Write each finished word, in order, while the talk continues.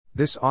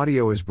This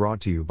audio is brought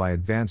to you by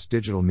Advanced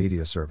Digital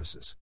Media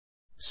Services.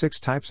 6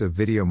 types of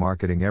video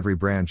marketing every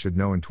brand should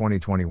know in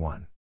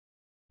 2021.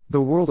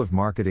 The world of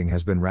marketing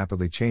has been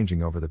rapidly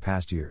changing over the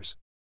past years.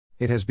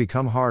 It has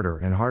become harder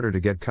and harder to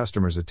get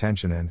customers'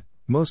 attention, and,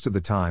 most of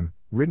the time,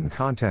 written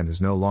content is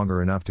no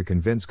longer enough to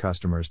convince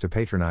customers to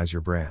patronize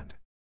your brand.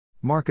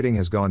 Marketing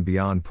has gone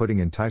beyond putting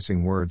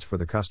enticing words for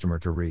the customer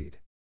to read.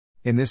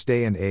 In this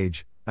day and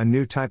age, a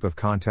new type of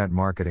content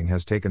marketing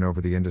has taken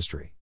over the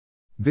industry.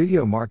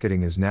 Video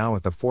marketing is now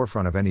at the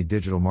forefront of any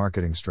digital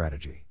marketing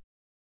strategy.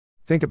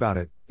 Think about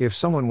it: if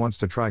someone wants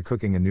to try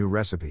cooking a new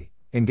recipe,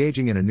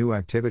 engaging in a new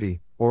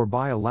activity, or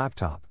buy a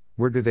laptop,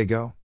 where do they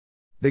go?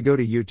 They go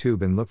to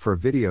YouTube and look for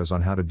videos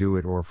on how to do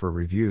it or for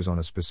reviews on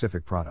a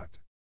specific product.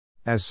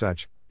 As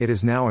such, it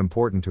is now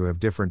important to have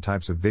different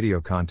types of video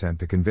content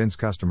to convince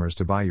customers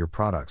to buy your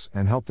products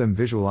and help them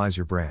visualize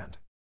your brand.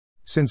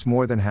 Since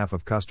more than half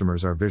of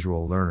customers are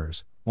visual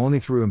learners, only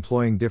through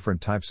employing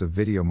different types of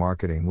video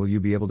marketing will you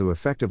be able to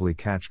effectively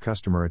catch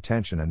customer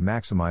attention and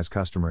maximize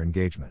customer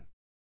engagement.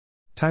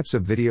 Types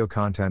of video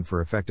content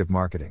for effective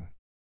marketing.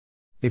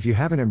 If you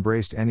haven't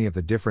embraced any of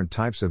the different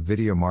types of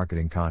video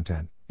marketing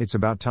content, it's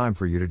about time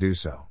for you to do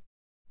so.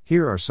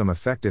 Here are some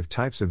effective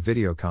types of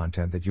video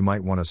content that you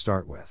might want to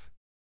start with.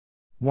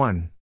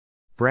 1.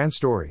 Brand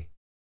story.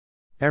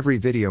 Every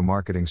video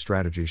marketing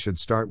strategy should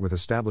start with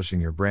establishing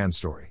your brand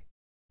story.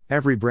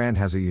 Every brand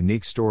has a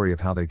unique story of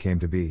how they came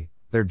to be,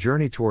 their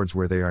journey towards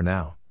where they are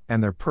now,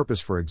 and their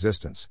purpose for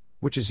existence,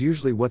 which is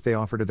usually what they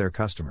offer to their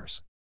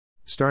customers.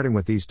 Starting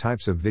with these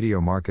types of video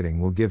marketing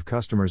will give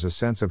customers a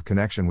sense of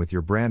connection with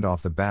your brand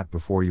off the bat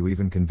before you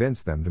even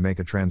convince them to make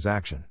a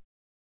transaction.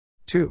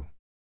 2.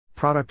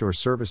 Product or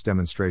service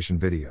demonstration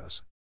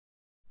videos.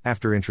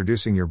 After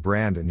introducing your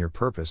brand and your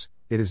purpose,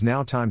 it is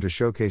now time to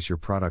showcase your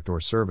product or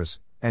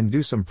service, and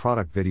do some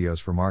product videos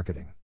for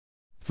marketing.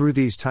 Through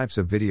these types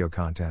of video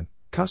content,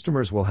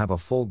 customers will have a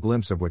full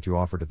glimpse of what you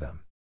offer to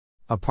them.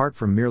 Apart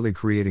from merely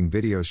creating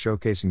videos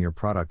showcasing your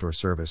product or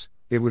service,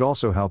 it would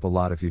also help a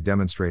lot if you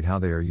demonstrate how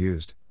they are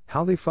used,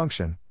 how they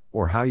function,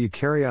 or how you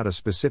carry out a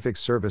specific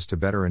service to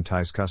better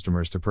entice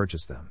customers to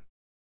purchase them.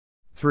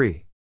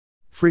 3.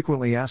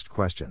 Frequently asked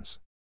questions.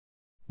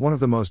 One of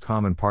the most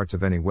common parts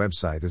of any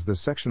website is the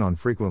section on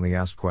frequently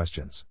asked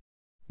questions.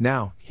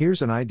 Now,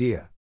 here's an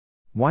idea.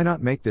 Why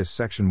not make this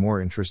section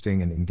more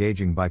interesting and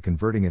engaging by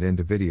converting it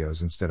into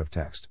videos instead of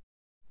text?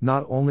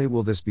 Not only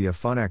will this be a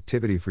fun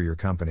activity for your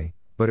company,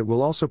 but it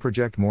will also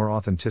project more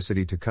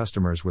authenticity to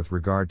customers with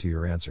regard to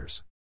your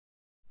answers.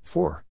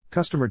 4.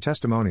 Customer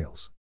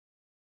testimonials.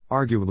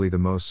 Arguably the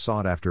most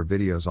sought-after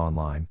videos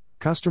online,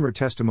 customer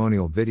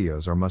testimonial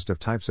videos are must-have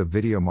types of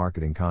video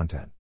marketing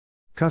content.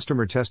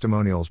 Customer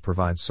testimonials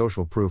provide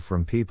social proof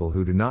from people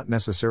who do not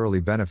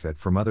necessarily benefit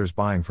from others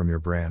buying from your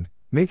brand,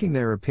 making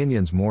their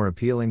opinions more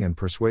appealing and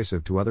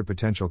persuasive to other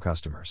potential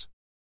customers.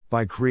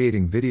 By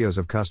creating videos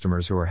of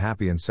customers who are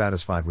happy and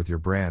satisfied with your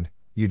brand,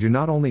 you do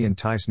not only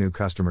entice new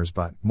customers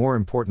but, more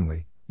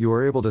importantly, you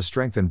are able to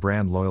strengthen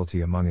brand loyalty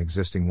among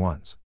existing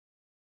ones.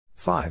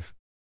 5.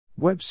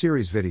 Web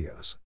series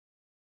videos.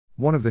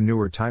 One of the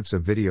newer types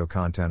of video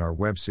content are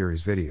web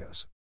series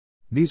videos.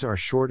 These are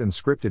short and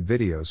scripted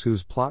videos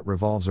whose plot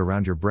revolves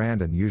around your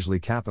brand and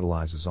usually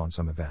capitalizes on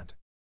some event.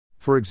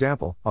 For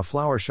example, a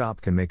flower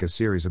shop can make a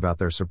series about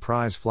their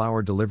surprise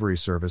flower delivery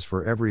service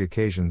for every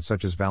occasion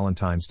such as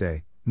Valentine's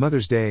Day,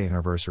 Mother's Day,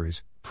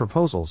 anniversaries,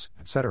 proposals,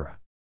 etc.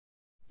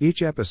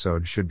 Each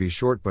episode should be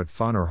short but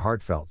fun or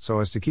heartfelt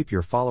so as to keep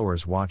your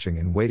followers watching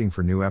and waiting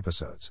for new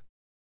episodes.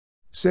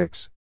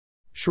 6.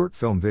 Short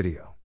film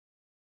video.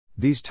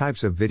 These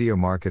types of video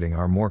marketing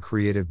are more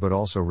creative but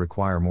also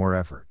require more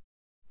effort.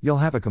 You'll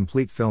have a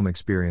complete film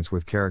experience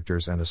with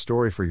characters and a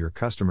story for your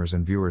customers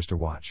and viewers to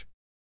watch.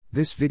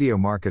 This video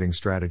marketing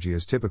strategy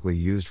is typically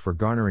used for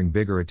garnering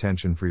bigger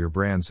attention for your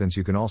brand, since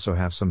you can also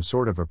have some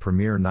sort of a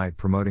premiere night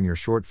promoting your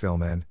short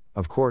film and,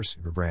 of course,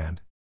 your brand.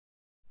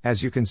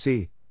 As you can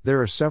see, there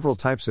are several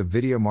types of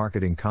video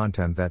marketing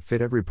content that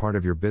fit every part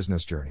of your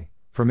business journey,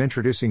 from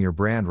introducing your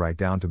brand right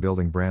down to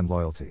building brand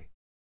loyalty.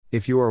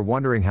 If you are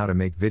wondering how to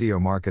make video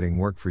marketing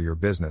work for your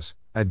business,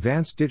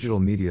 Advanced Digital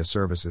Media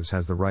Services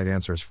has the right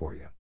answers for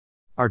you.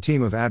 Our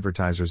team of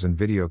advertisers and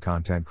video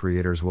content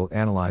creators will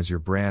analyze your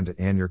brand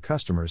and your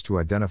customers to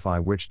identify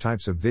which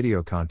types of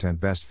video content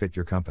best fit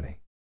your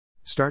company.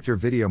 Start your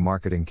video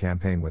marketing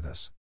campaign with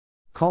us.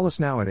 Call us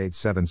now at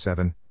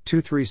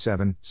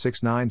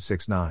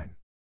 877-237-6969.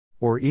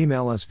 Or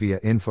email us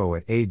via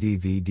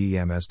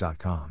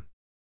info@advdms.com.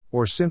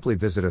 Or simply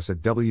visit us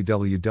at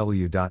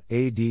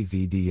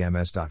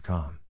www.advdms.com.